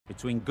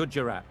between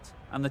Gujarat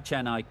and the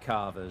Chennai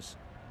Carvers.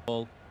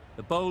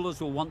 The bowlers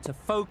will want to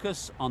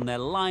focus on their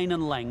line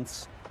and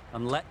lengths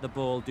and let the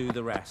ball do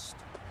the rest.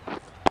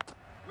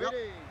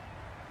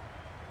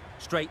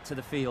 Straight to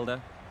the fielder.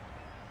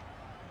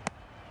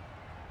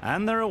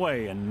 And they're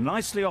away and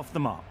nicely off the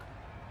mark.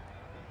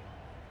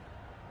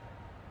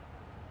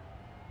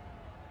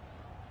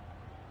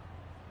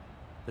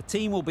 The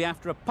team will be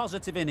after a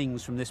positive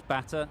innings from this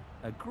batter.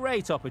 A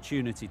great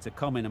opportunity to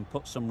come in and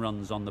put some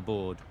runs on the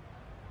board.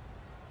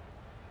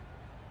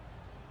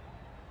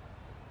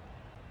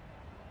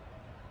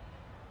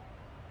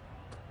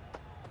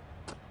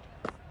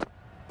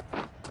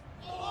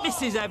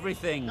 Misses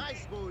everything.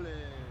 Nice bowling.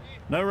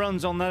 No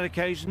runs on that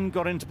occasion.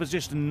 Got into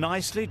position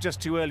nicely,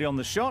 just too early on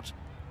the shot.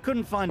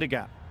 Couldn't find a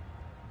gap.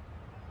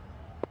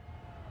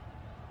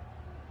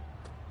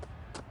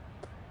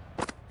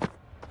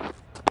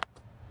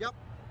 Yep.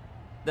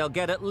 They'll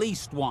get at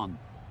least one.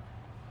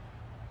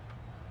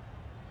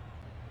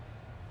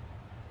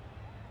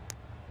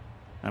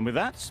 And with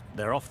that,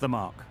 they're off the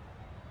mark.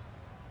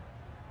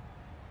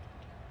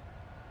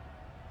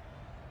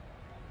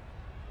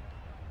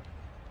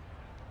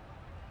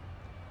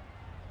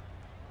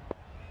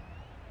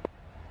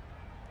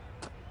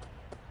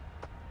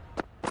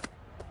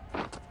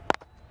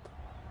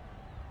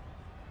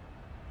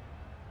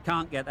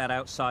 Can't get that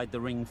outside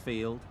the ring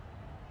field.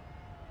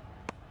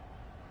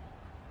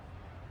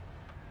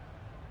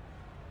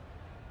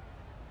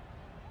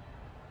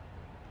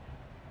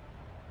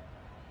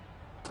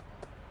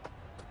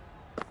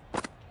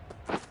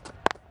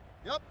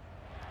 Yep.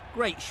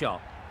 Great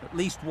shot. At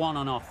least one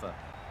on offer.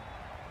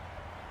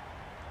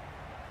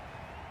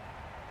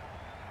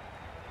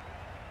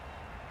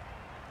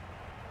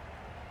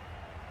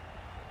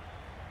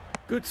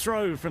 Good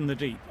throw from the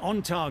deep,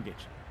 on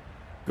target.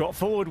 Got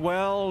forward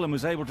well and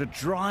was able to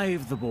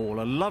drive the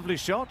ball. A lovely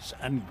shot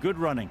and good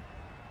running.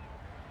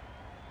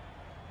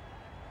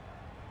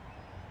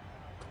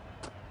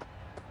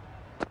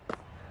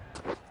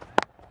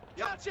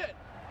 Catch it.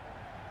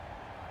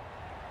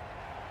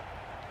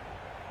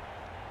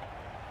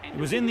 It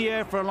was in the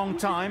air for a long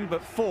time,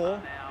 but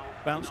four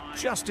bounced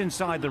just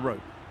inside the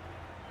rope.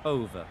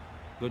 Over.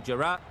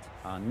 Gujarat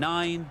are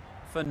 9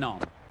 for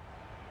none.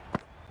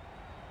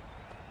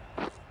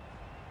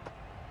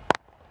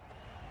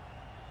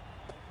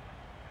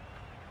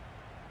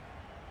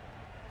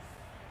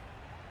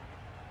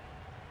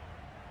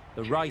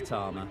 The right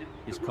armour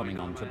is coming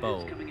on to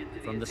bowl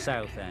from the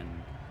south end.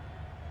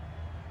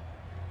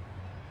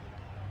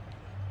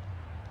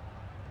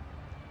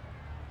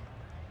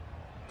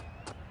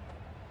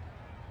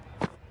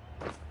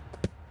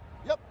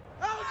 Yep.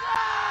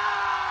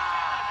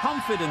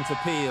 Confident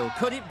appeal.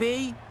 Could it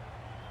be?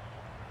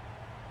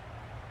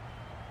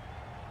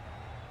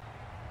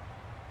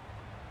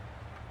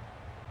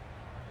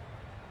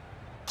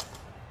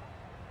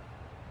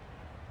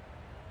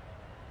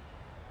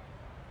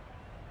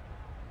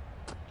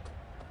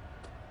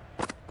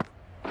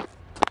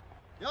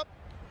 Yep.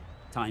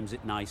 Times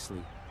it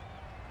nicely.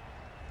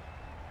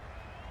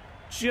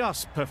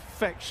 Just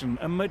perfection,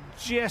 a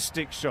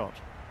majestic shot.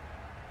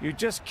 You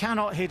just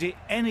cannot hit it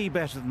any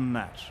better than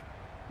that.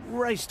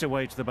 Raced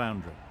away to the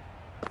boundary.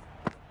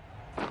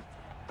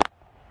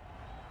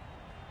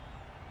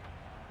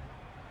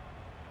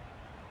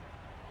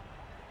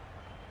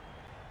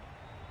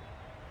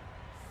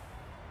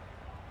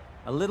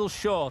 A little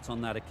short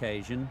on that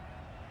occasion.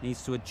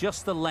 Needs to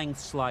adjust the length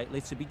slightly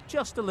to be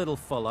just a little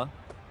fuller.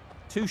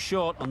 Too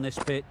short on this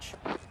pitch,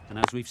 and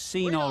as we've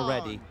seen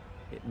already,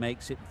 it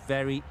makes it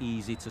very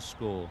easy to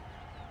score.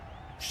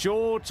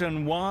 Short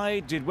and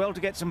wide, did well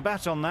to get some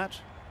bat on that.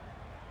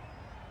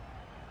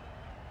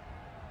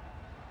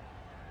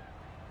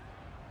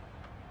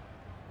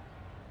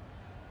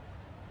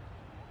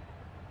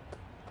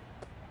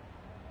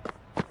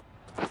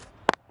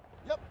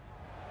 Yep.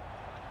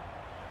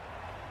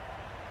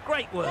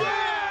 Great work.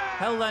 Yeah!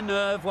 Held their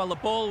nerve while the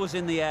ball was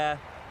in the air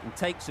and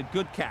takes a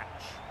good catch.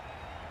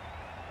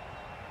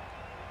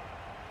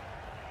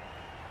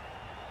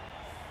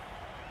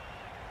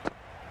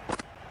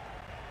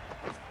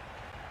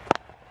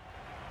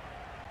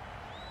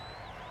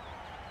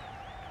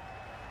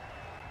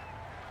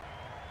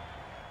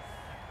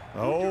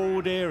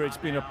 Oh dear, it's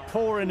been a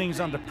poor innings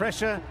under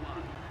pressure,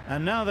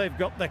 and now they've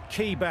got the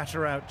key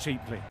batter out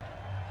cheaply.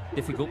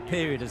 Difficult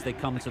period as they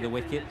come to the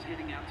wicket.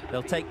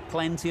 They'll take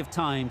plenty of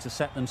time to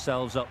set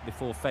themselves up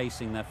before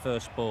facing their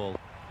first ball.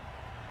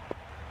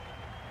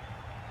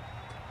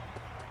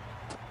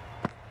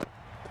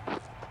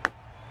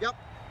 Yep.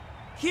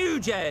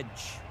 Huge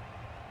edge.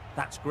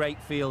 That's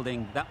great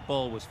fielding. That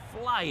ball was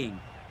flying.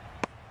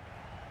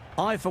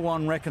 I, for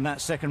one, reckon that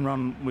second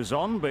run was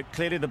on, but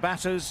clearly the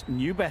batters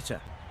knew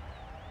better.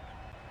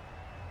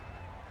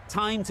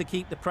 Time to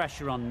keep the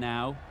pressure on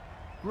now.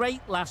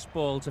 Great last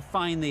ball to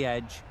find the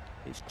edge.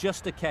 It's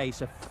just a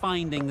case of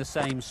finding the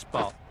same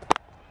spot.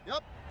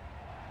 Yep.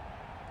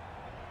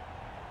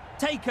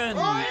 Taken! Oh,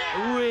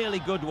 yeah! A really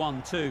good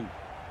one too.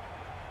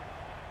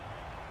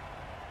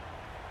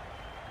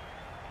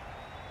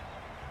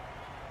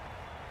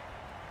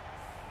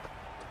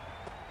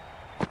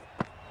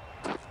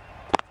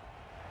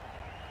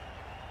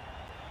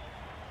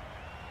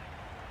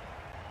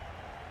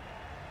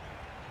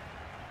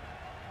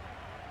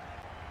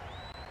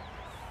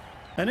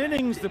 An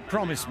innings that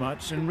promised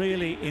much and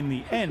really, in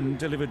the end,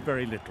 delivered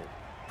very little.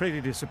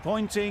 Pretty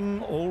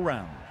disappointing all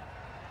round.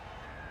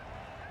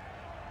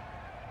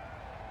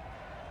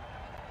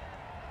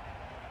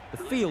 The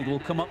field will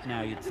come up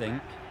now, you'd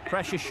think.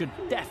 Pressure should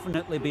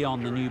definitely be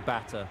on the new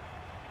batter,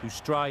 who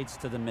strides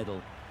to the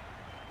middle.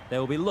 They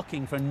will be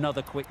looking for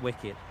another quick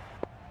wicket.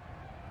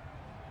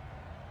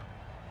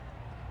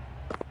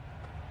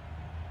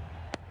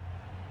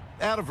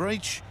 Out of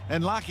reach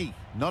and lucky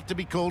not to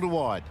be called a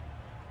wide.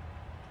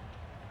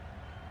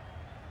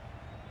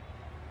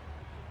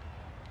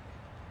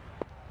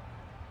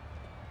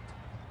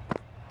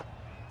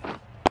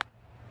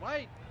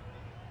 Wait.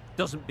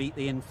 Doesn't beat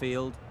the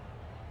infield.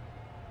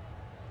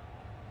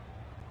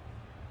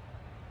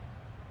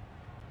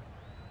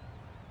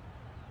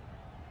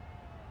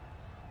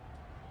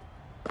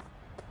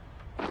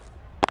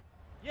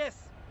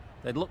 Yes.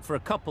 They'd look for a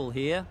couple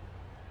here.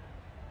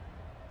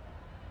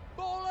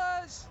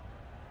 Ballers.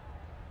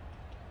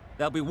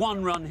 There'll be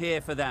one run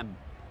here for them.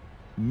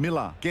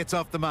 Miller gets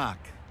off the mark.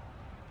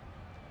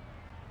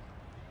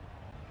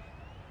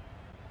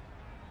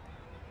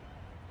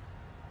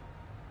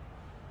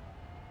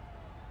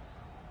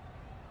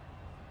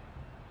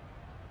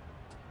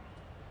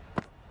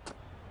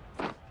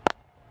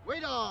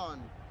 Wait on.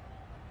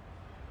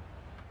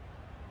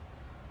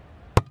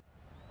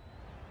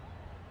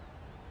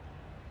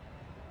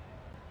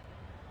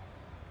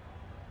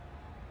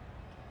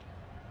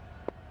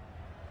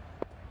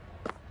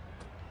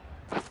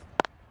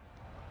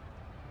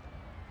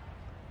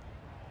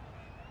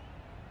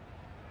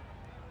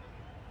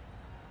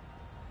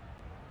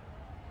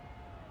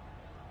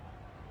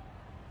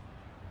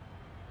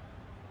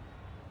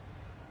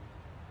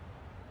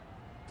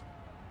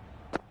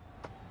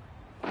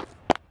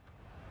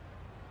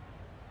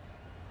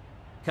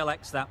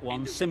 Collects that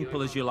one,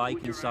 simple as you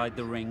like, inside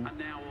the ring.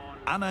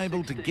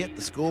 Unable to get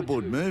the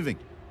scoreboard moving.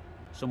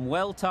 Some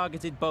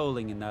well-targeted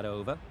bowling in that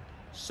over.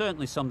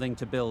 Certainly something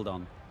to build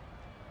on.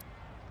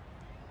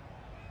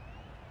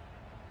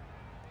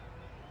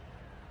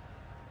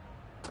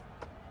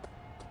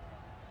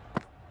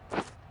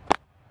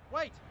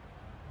 Wait.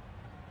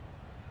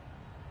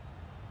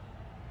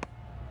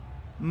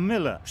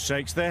 Miller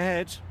shakes their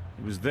head.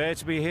 It was there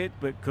to be hit,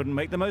 but couldn't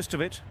make the most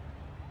of it.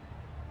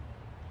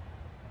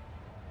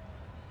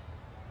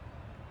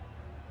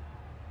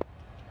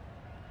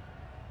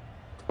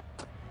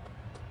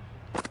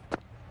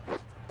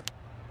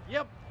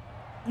 Yep.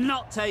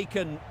 Not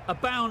taken. A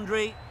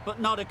boundary,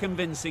 but not a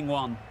convincing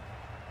one.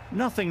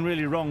 Nothing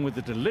really wrong with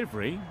the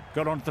delivery.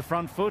 Got onto the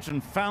front foot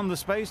and found the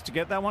space to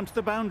get that one to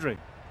the boundary.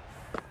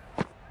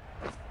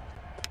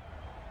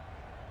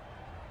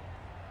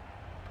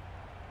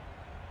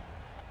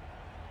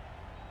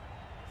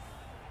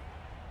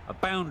 A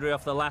boundary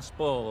off the last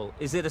ball.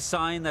 Is it a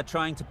sign they're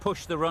trying to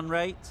push the run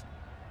rate?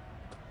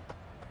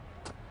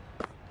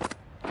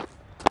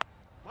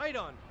 Wait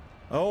on.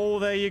 Oh,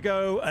 there you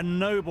go. A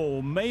no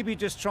ball. Maybe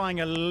just trying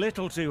a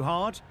little too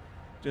hard.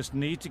 Just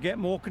need to get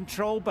more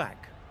control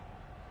back.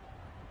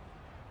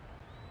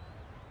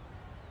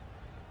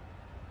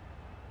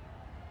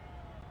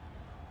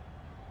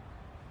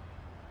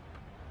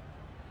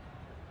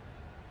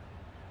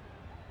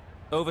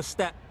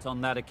 Overstepped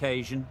on that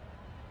occasion.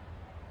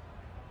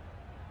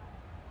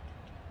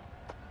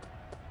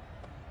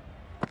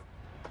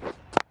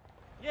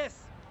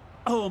 Yes.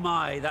 Oh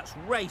my, that's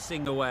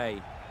racing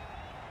away.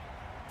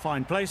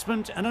 Fine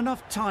placement and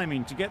enough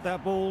timing to get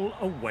that ball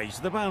away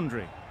to the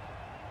boundary.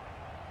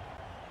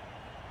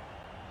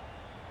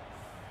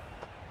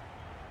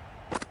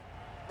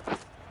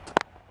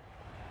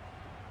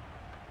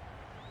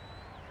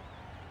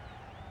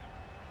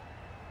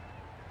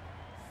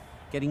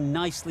 Getting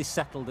nicely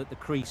settled at the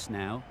crease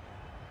now.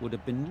 Would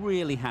have been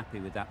really happy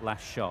with that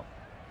last shot.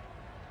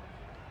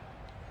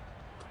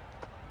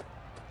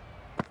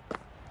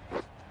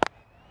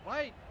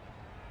 Wait.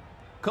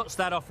 Cuts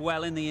that off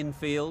well in the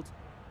infield.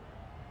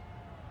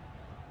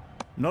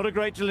 Not a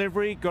great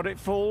delivery, got it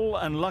full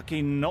and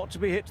lucky not to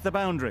be hit to the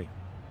boundary.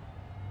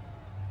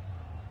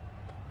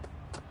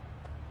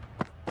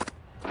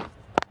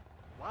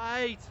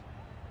 Wait.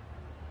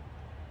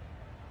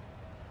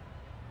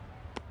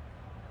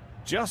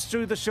 Just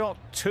threw the shot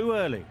too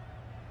early.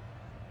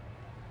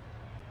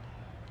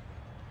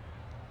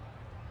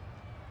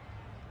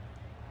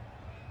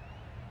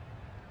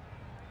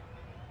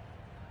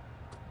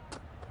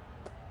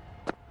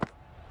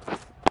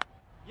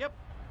 Yep.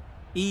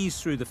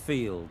 Ease through the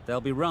field.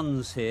 There'll be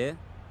runs here.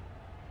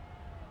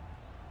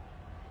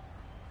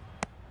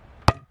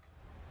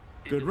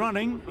 Good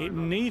running, it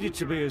needed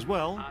to be as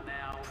well.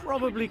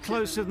 Probably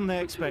closer than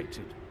they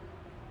expected.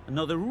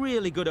 Another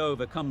really good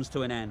over comes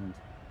to an end.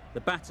 The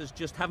batters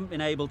just haven't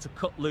been able to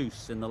cut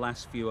loose in the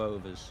last few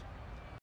overs.